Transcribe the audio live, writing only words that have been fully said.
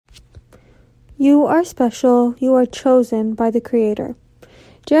You are special, you are chosen by the Creator.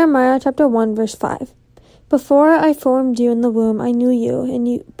 Jeremiah chapter 1 verse 5. Before I formed you in the womb, I knew you,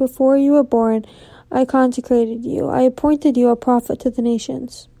 and before you were born, I consecrated you. I appointed you a prophet to the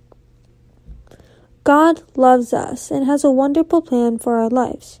nations. God loves us and has a wonderful plan for our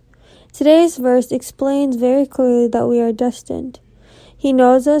lives. Today's verse explains very clearly that we are destined. He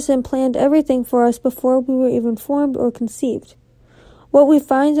knows us and planned everything for us before we were even formed or conceived. What we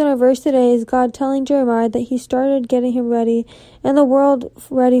find in our verse today is God telling Jeremiah that he started getting him ready and the world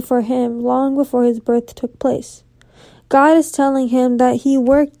ready for him long before his birth took place. God is telling him that he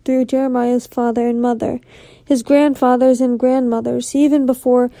worked through Jeremiah's father and mother, his grandfathers and grandmothers, even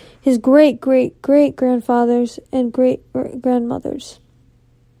before his great-great-great-grandfathers and great-grandmothers.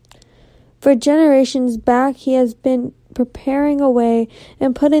 For generations back, he has been preparing a way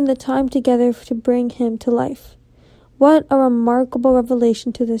and putting the time together to bring him to life. What a remarkable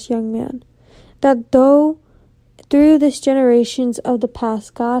revelation to this young man, that through the generations of the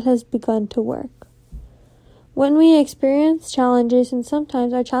past, God has begun to work. When we experience challenges, and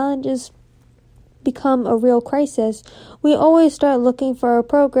sometimes our challenges become a real crisis, we always start looking for a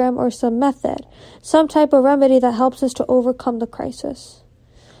program or some method, some type of remedy that helps us to overcome the crisis.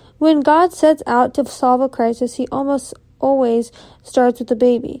 When God sets out to solve a crisis, he almost always starts with a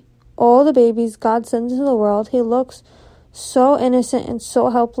baby. All the babies God sends into the world, he looks so innocent and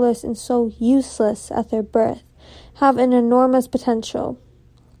so helpless and so useless at their birth, have an enormous potential.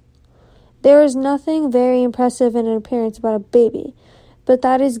 There is nothing very impressive in an appearance about a baby, but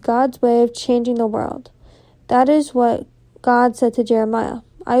that is God's way of changing the world. That is what God said to Jeremiah.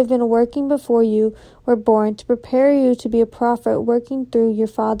 I have been working before you were born to prepare you to be a prophet, working through your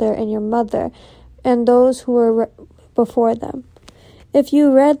father and your mother and those who were before them. If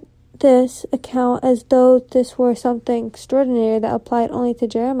you read this account as though this were something extraordinary that applied only to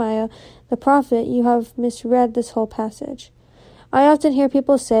Jeremiah the prophet, you have misread this whole passage. I often hear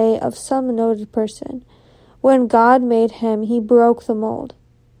people say of some noted person, when God made him, he broke the mold.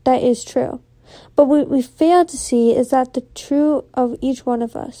 That is true. But what we fail to see is that the true of each one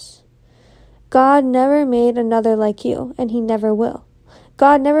of us. God never made another like you, and he never will.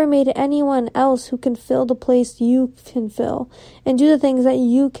 God never made anyone else who can fill the place you can fill and do the things that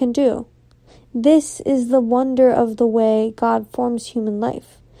you can do. This is the wonder of the way God forms human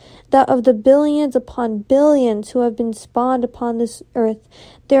life. That of the billions upon billions who have been spawned upon this earth,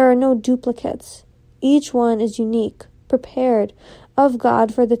 there are no duplicates. Each one is unique, prepared of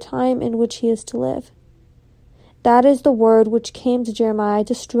God for the time in which he is to live. That is the word which came to Jeremiah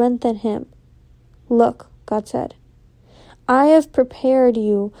to strengthen him. Look, God said, I have prepared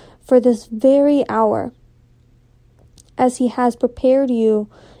you for this very hour, as he has prepared you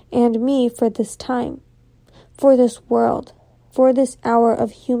and me for this time, for this world, for this hour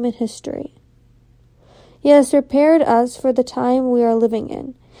of human history. He has prepared us for the time we are living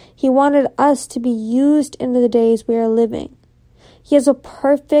in. He wanted us to be used in the days we are living. He has a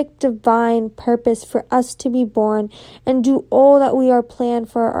perfect divine purpose for us to be born and do all that we are planned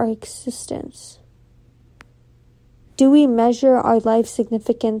for our existence. Do we measure our life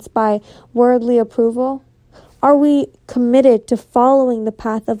significance by worldly approval? Are we committed to following the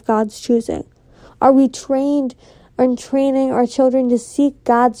path of God's choosing? Are we trained and training our children to seek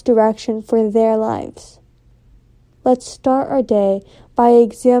God's direction for their lives? Let's start our day by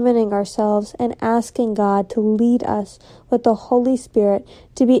examining ourselves and asking God to lead us with the Holy Spirit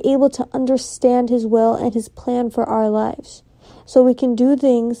to be able to understand his will and his plan for our lives, so we can do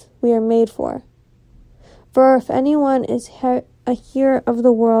things we are made for. For if anyone is a hearer of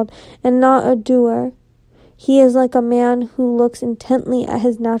the word and not a doer, he is like a man who looks intently at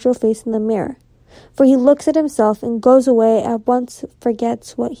his natural face in the mirror. For he looks at himself and goes away at once,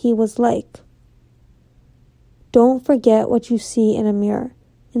 forgets what he was like. Don't forget what you see in a mirror.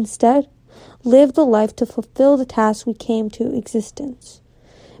 Instead, live the life to fulfill the task we came to existence.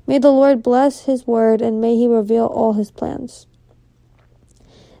 May the Lord bless his word, and may he reveal all his plans.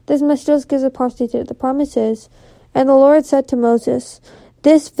 This message gives a prophecy. The promise is, and the Lord said to Moses,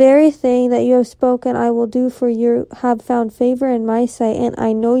 this very thing that you have spoken I will do, for you have found favor in my sight, and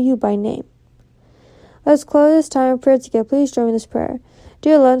I know you by name. Let's close this time of prayer together. Please join me in this prayer.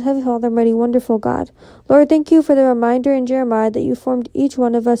 Dear Lord, Heavenly Father, mighty, wonderful God, Lord, thank you for the reminder in Jeremiah that you formed each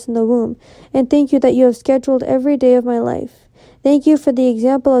one of us in the womb, and thank you that you have scheduled every day of my life. Thank you for the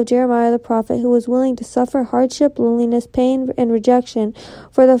example of Jeremiah the prophet, who was willing to suffer hardship, loneliness, pain, and rejection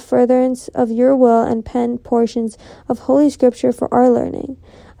for the furtherance of your will, and penned portions of Holy Scripture for our learning.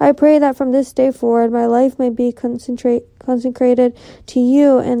 I pray that from this day forward, my life may be consecrated to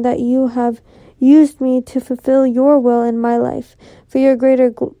you, and that you have used me to fulfill your will in my life, for your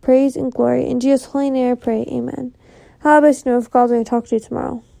greater praise and glory. In Jesus' holy name I pray, amen. Have a blessed day. If God will talk to you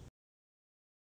tomorrow.